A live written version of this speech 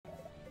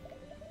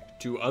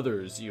To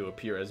others, you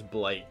appear as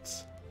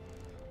blight.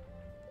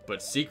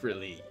 But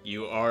secretly,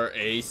 you are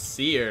a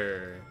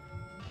seer.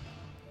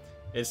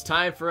 It's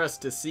time for us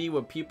to see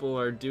what people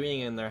are doing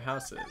in their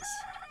houses.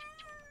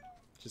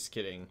 Just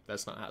kidding.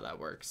 That's not how that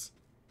works.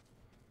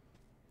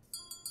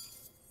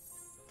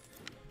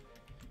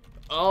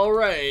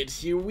 Alright,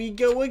 here we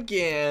go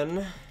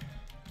again.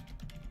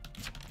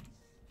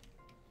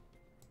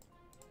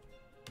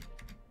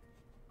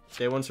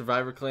 Day 1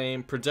 survivor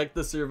claim. Protect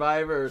the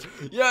survivor.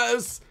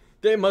 Yes!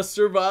 They must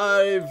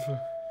survive!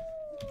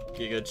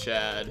 Giga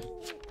Chad.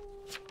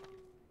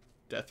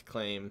 Death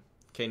claim.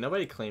 Okay,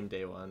 nobody claimed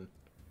day 1.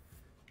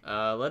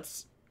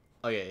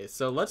 Okay,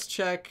 so let's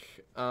check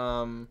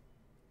 9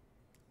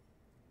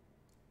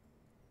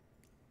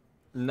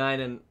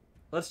 and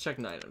let's check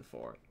 9 and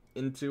 4.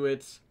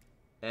 Intuit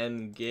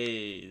and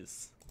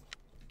gaze.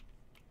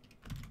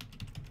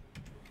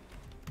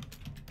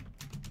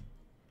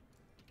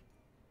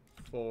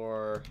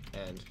 Four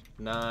and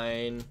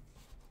 9.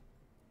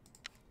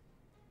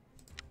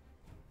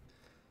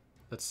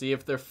 Let's see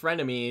if they're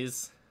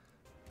frenemies.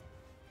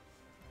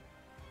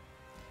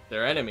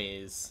 They're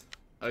enemies.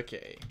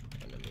 Okay,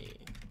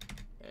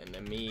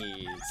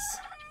 enemies.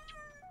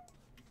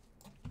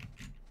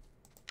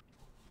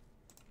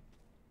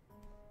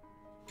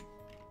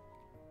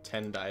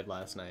 Ten died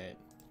last night.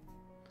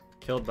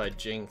 Killed by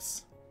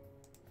Jinx.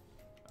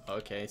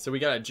 Okay, so we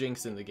got a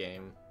Jinx in the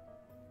game.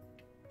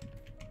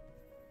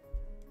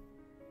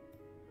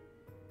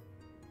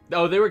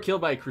 Oh, they were killed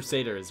by a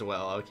Crusader as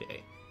well.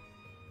 Okay.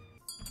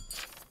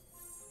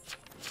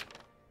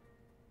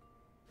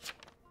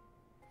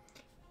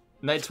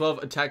 Night 12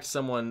 attacked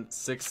someone.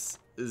 6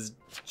 is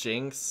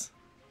Jinx.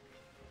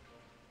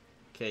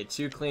 Okay,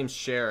 2 claims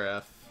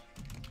Sheriff.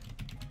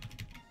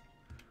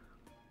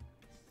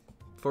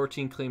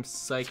 14 claims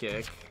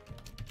Psychic.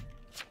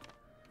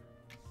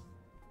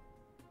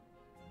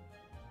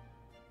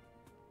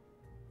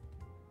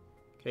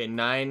 Okay,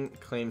 9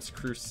 claims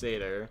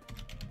Crusader.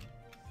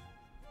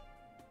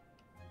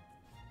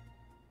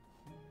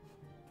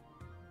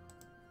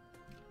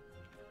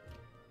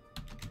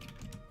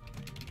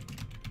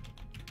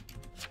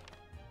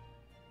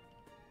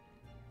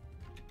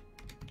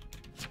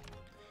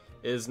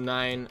 Is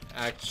 9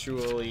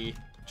 actually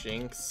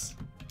Jinx?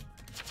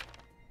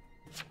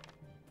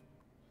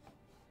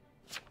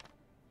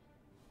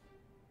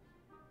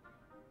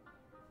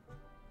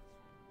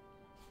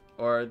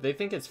 Or they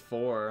think it's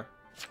 4.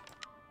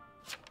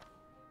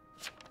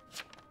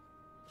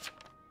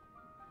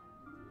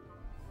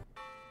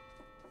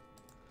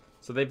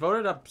 So they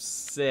voted up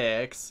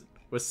 6.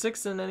 Was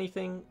 6 in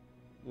anything?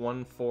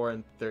 1, 4,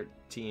 and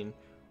 13.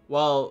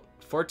 Well,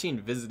 14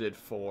 visited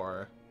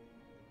 4.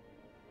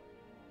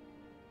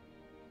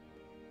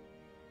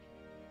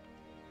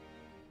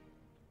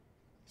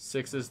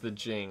 Six is the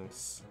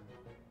Jinx.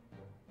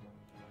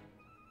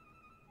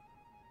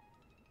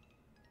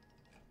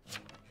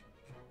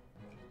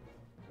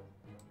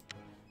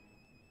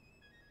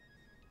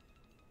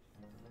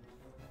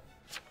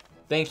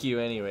 Thank you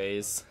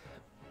anyways.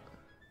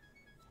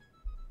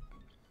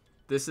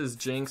 This is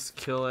Jinx,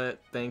 kill it.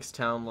 Thanks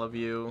town, love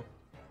you.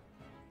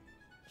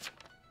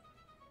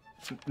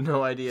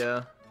 No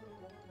idea.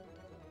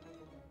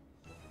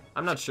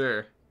 I'm not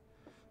sure.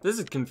 This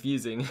is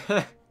confusing.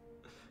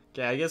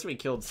 Okay, I guess we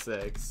killed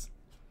 6.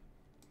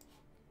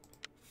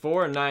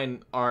 4 and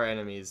 9 are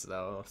enemies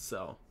though,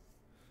 so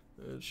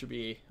it should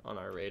be on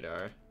our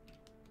radar.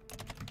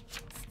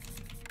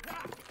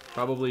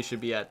 Probably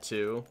should be at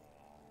 2.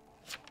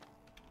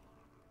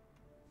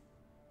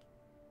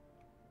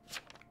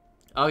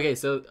 Okay,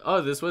 so oh,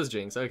 this was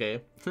Jinx.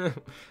 Okay.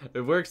 It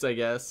works, I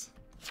guess.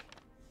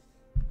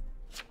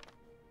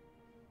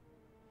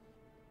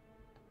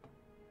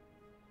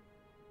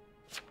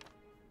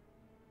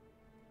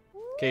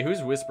 Okay,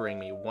 who's whispering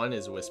me? 1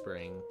 is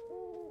whispering.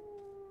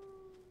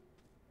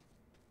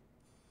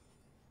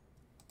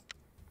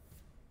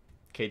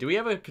 Okay, do we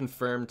have a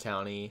confirmed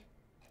townie?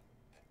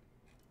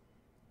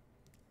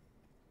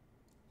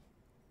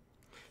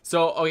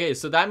 So, okay,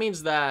 so that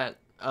means that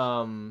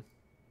 9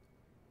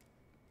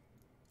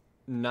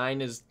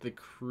 is the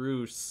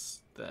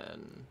Cruise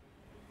then.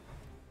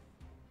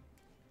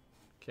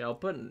 Okay,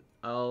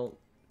 I'll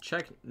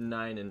check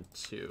 9 and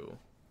 2.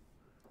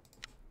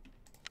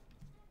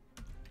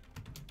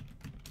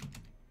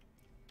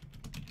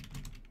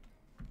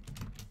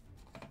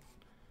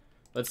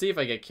 Let's see if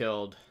I get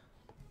killed.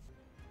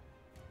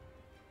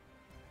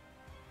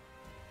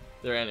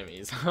 They're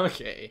enemies.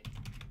 Okay.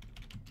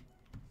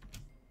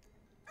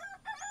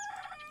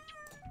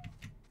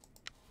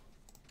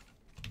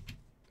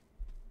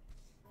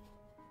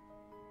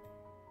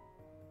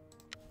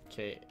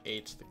 Okay,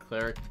 8, the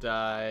cleric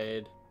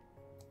died.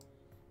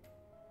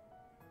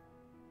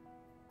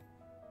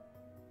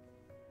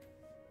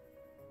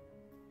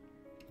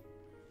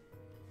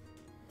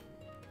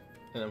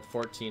 And then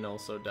 14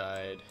 also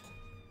died.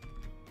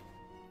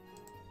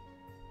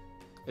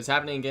 It's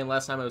happening again.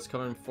 Last time I was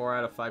covering 4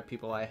 out of 5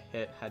 people I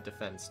hit had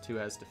defense. 2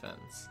 has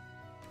defense.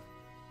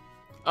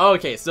 Oh,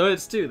 okay, so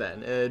it's 2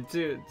 then.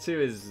 2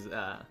 is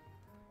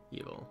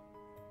Evil.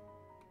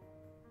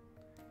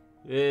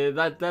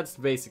 That's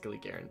basically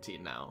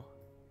guaranteed now.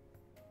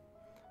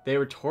 They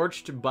were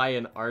torched by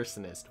an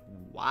arsonist.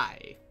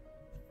 Why?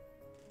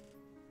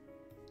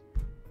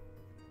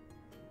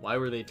 Why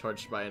were they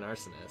torched by an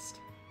arsonist?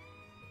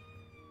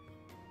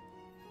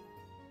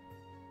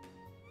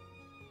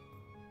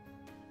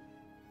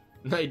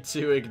 Night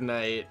 2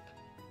 ignite.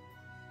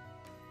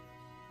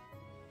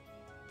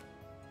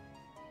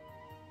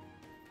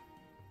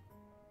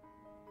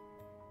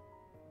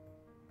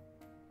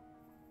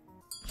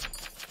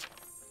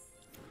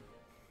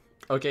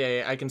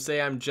 Okay, I can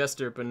say I'm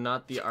Jester, but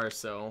not the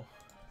Arso.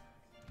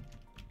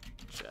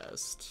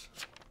 Jest.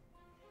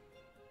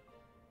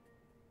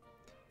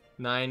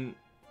 9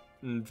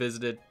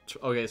 visited.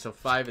 Okay, so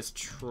 5 is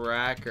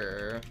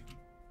Tracker.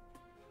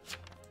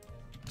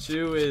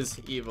 2 is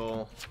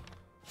evil.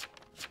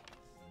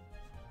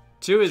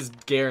 2 is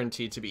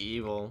guaranteed to be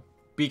evil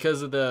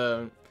because of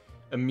the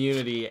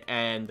immunity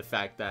and the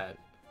fact that.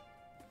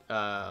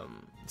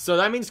 So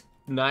that means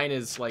 9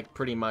 is like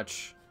pretty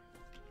much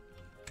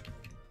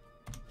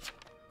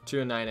 2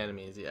 and 9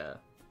 enemies, yeah.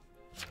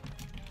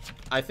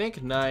 I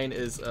think 9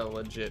 is a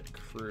legit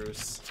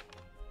Cruise.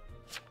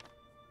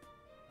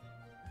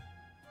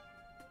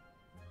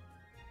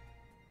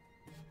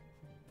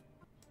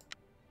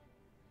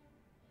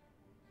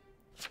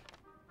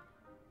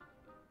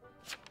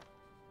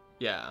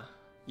 Yeah.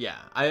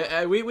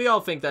 Yeah. We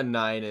all think that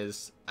 9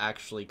 is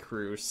actually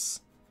Cruise.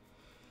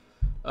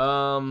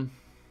 Kill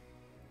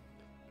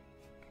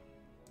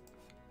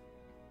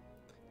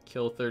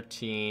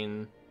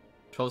 13.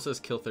 12 says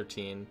kill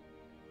 13.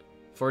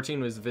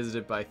 14 was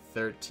visited by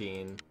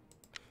 13.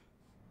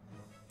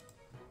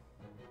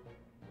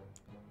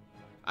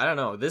 I don't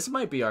know. This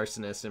might be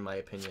arsonist in my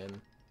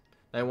opinion.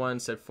 9-1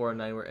 said 4 and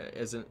 9 were.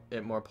 Isn't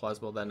it more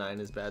plausible that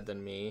 9 is bad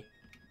than me?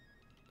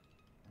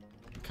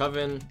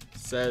 Coven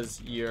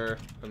says you're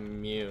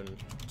immune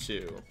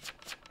to.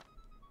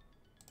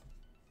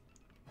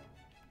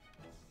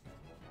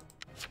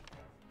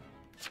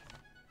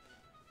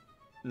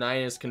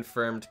 Nine is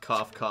confirmed.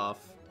 Cough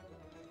cough.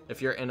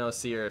 If you're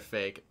NOC or a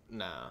fake,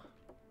 nah.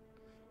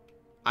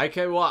 I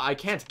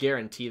can't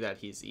guarantee that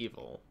he's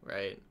evil,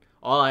 right?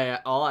 All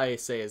I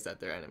say is that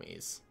they're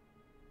enemies.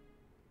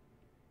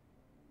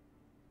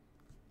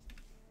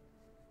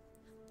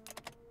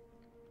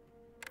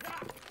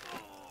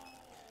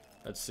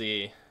 Let's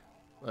see.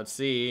 Let's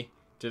see.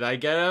 Did I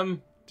get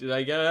him? Did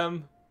I get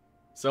him?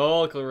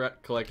 Soul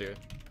Collector.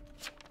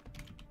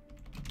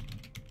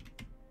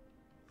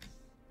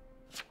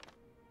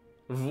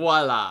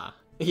 Voila.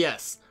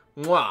 Yes.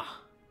 Mwah.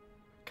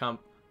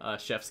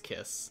 Chef's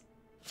kiss.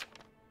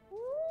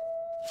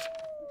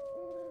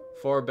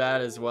 4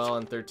 bad as well,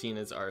 and 13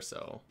 is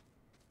Arso.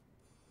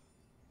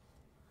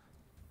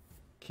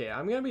 Okay,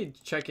 I'm gonna be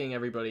checking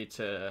everybody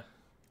to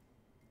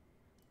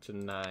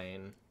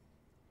 9.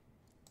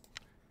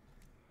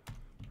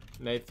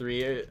 Night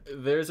 3.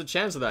 There's a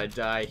chance that I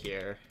die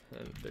here.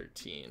 And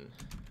 13.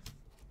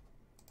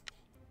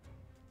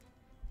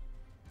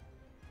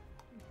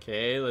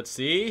 Okay, let's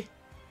see.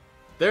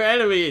 They're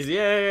enemies!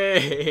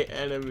 Yay!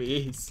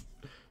 Enemies.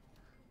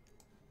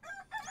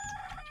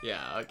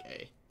 Yeah,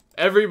 okay.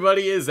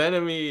 Everybody is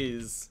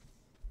enemies!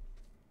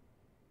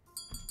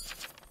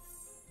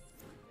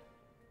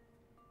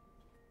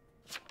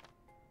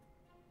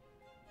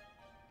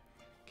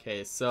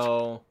 Okay,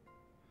 so...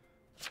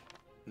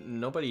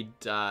 nobody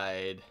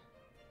died.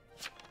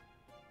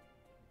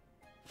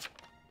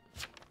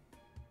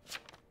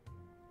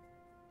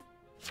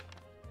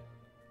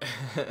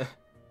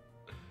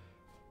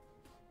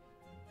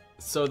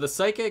 So the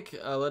psychic,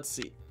 let's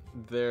see,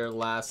 their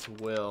last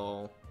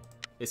will,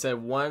 they said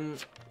 1,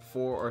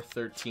 4, or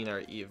 13 are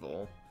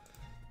evil.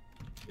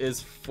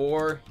 Is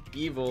 4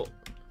 evil?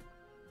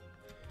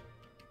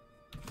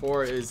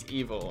 4 is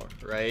evil,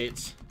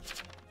 right?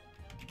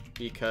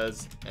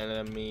 Because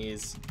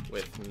enemies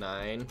with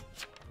 9.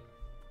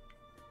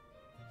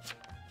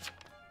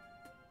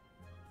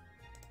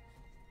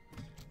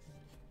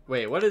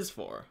 Wait, what is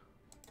 4?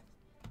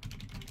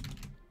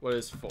 What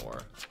is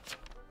 4?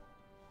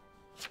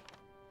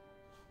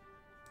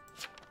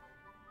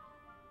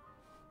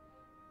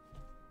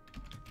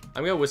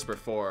 I'm gonna whisper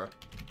 4.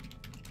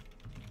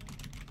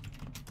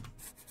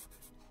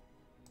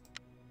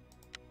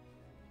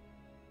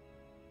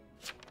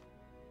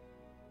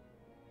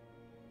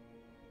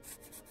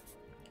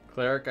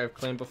 Cleric, I've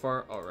claimed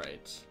before. All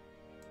right.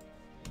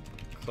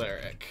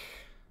 Cleric.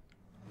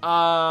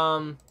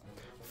 4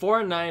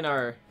 and 9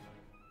 are.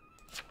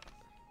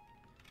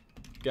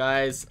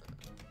 Guys,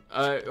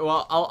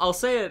 well, I'll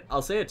say it.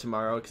 I'll say it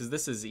tomorrow because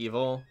this is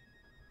evil.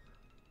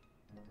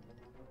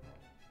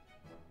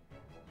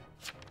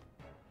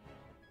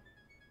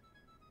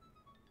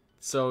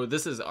 So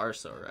this is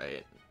Arso,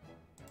 right?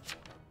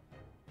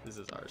 This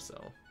is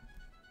Arso.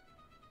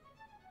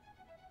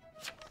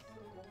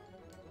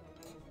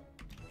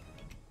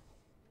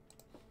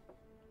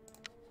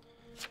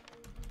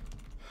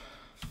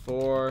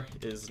 Four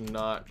is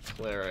not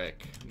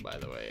cleric, by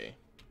the way.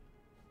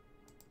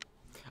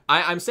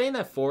 I'm saying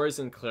that 4 is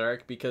in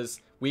cleric because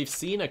we've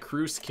seen a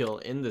Cruz kill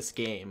in this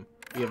game.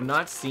 We have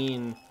not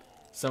seen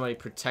somebody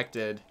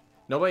protected.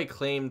 Nobody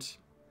claimed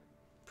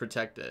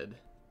protected.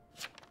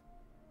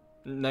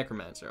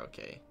 Necromancer,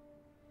 okay.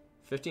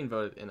 15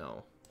 voted in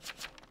O.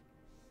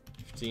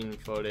 15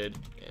 voted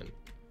in.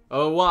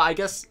 Oh, well, I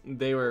guess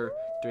they were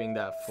doing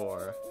that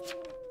for.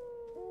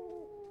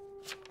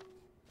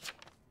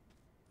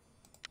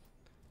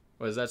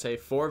 What does that say?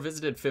 4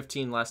 visited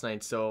 15 last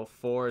night, so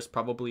 4 is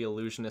probably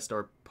illusionist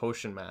or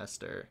potion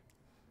master.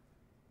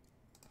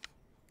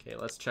 Okay,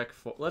 let's check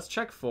 4. Let's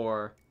check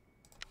 4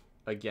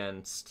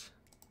 against.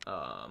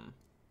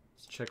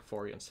 Let's check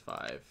 4 against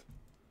 5.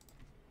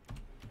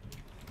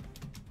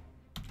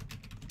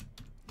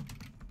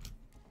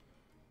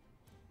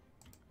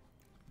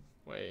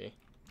 Wait.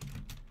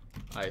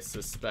 I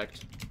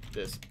suspect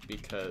this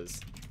because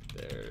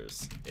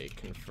there's a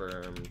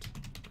confirmed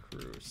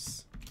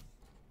Cruz.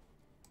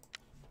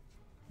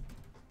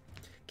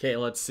 Okay,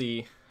 let's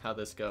see how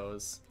this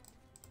goes.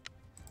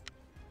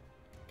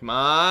 Come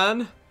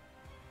on.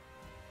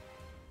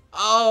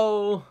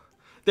 Oh,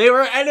 they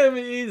were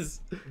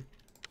enemies.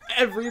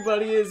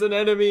 Everybody is an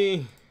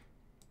enemy.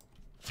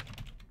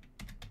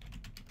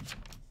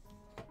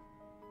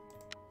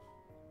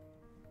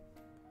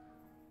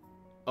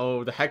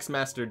 Oh, the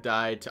Hexmaster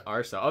died to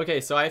Arso.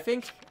 Okay, so I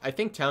think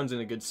Town's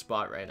in a good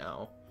spot right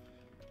now.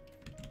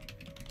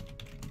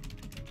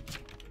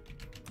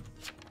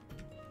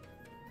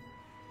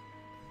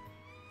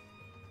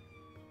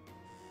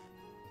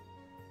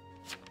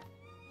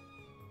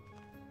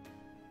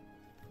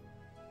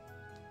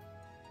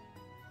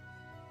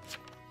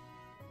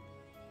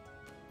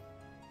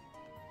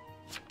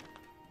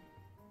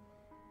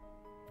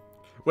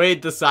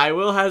 Wait, the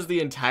Cywil has the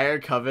entire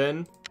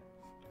coven?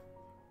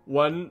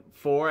 1,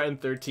 4,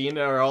 and 13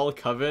 are all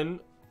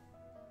coven?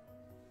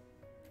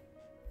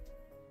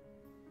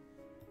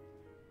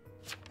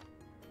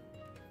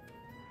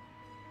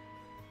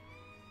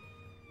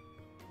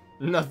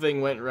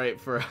 Nothing went right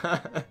for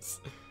us.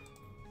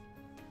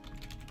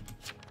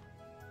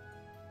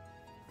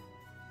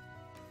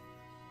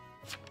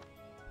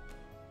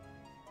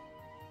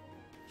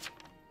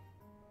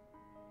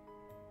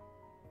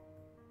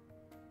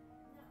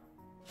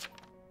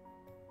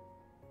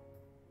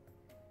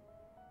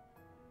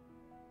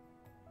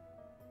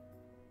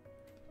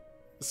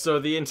 So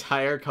the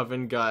entire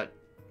coven got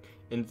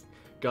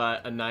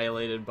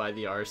annihilated by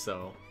the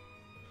Arso.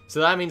 So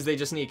that means they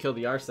just need to kill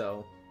the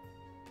Arso.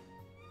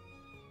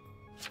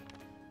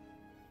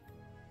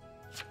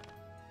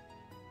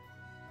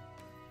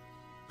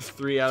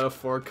 Three out of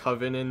 4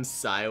 coven in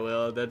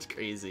Cywil. That's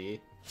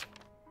crazy.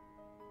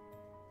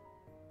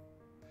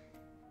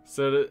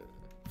 So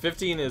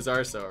 15 is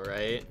Arso,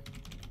 right?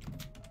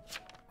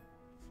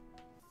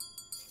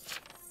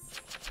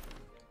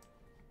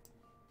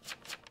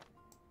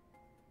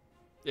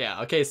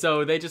 Yeah, okay,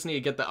 so they just need to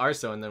get the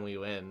Arso and then we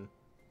win.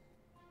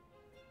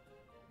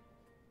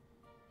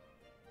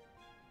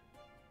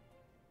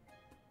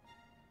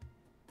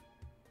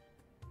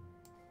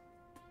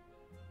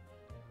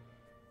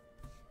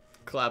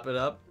 Clap it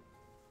up.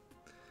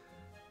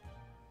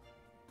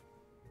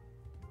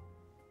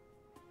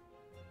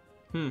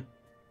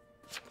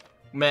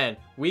 Man,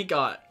 we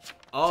got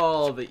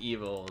all the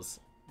evils.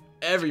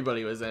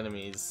 Everybody was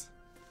enemies.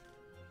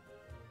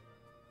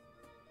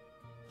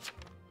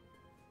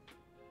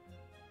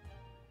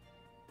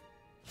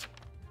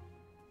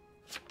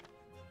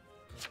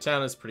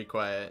 Town is pretty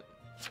quiet.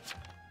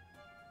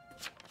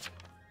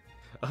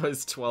 Oh,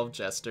 it's 12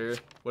 Jester.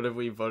 What if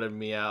we voted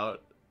me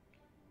out?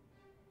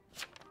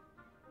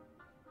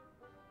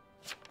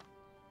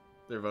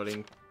 They're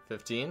voting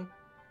 15?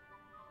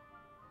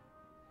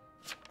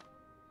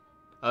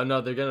 Oh no,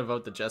 they're gonna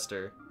vote the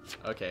Jester.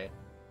 Okay.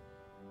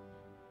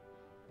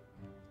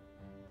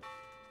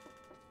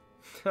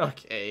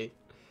 Okay.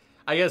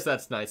 I guess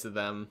that's nice of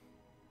them.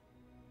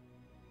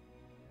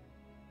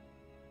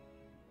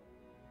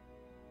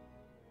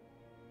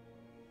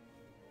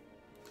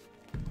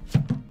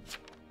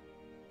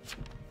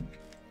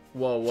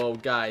 Whoa, whoa,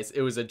 guys,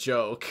 it was a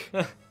joke.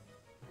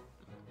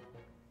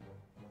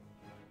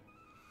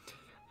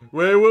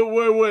 Wait,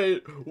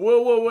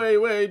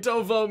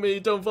 don't vote me,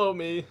 don't vote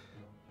me.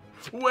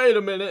 Wait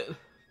a minute.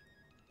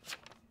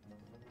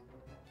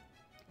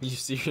 You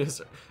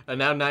serious? And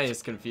now 9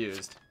 is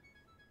confused.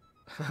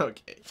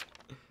 Okay.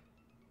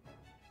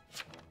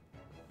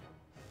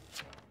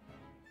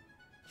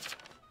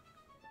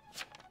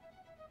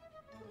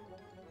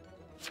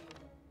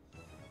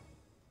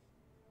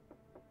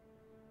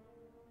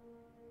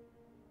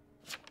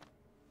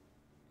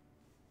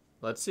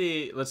 Let's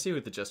see who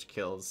the Jester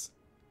kills.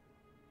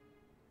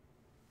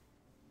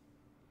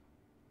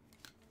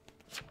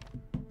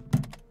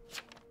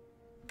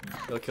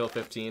 He'll kill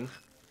 15.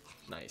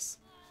 Nice.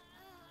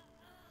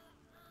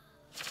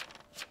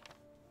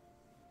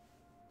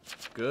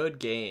 Good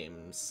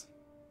games.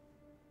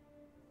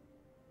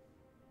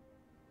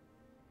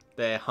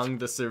 They hung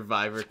the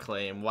survivor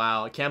claim.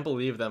 Wow, I can't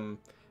believe them.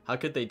 How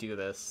could they do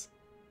this?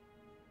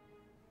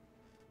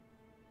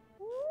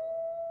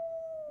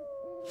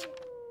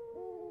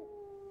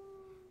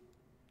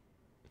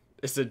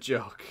 It's a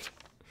joke.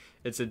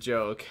 It's a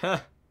joke.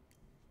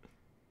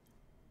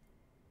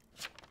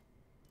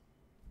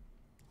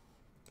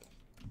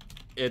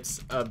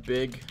 It's a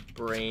big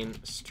brain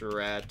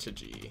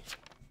strategy.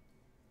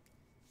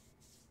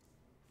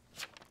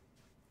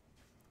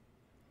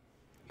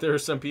 There are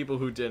some people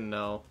who didn't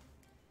know.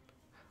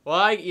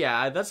 Well,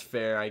 yeah, that's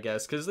fair, I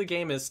guess, because the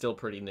game is still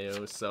pretty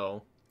new,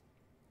 so.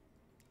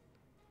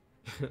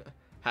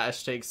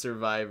 Hashtag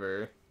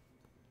Survivor.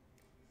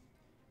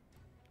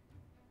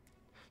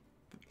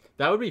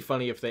 That would be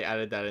funny if they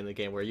added that in the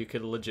game, where you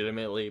could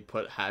legitimately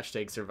put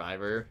hashtag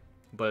Survivor,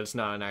 but it's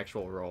not an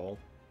actual role.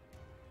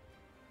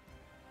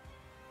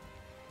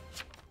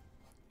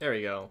 There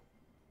we go.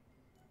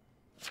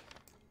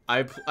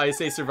 I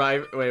say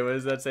Survivor. Wait, what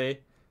does that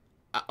say?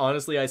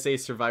 Honestly, I say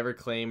Survivor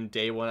claim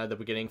day 1 at the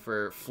beginning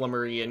for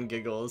flummery and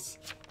giggles.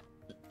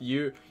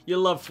 You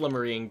love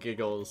flummery and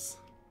giggles.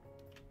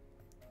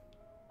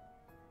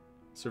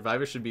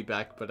 Survivor should be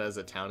back, but as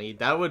a townie.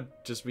 That would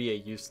just be a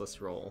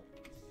useless role.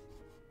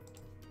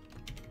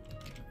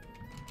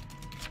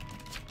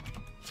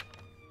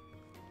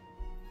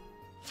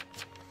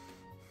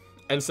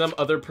 And some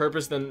other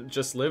purpose than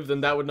just live,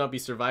 then that would not be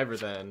Survivor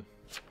then.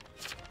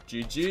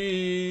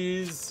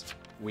 GG's.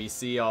 We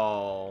see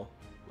all.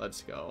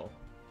 Let's go.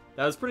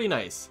 That was pretty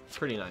nice.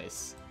 Pretty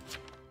nice.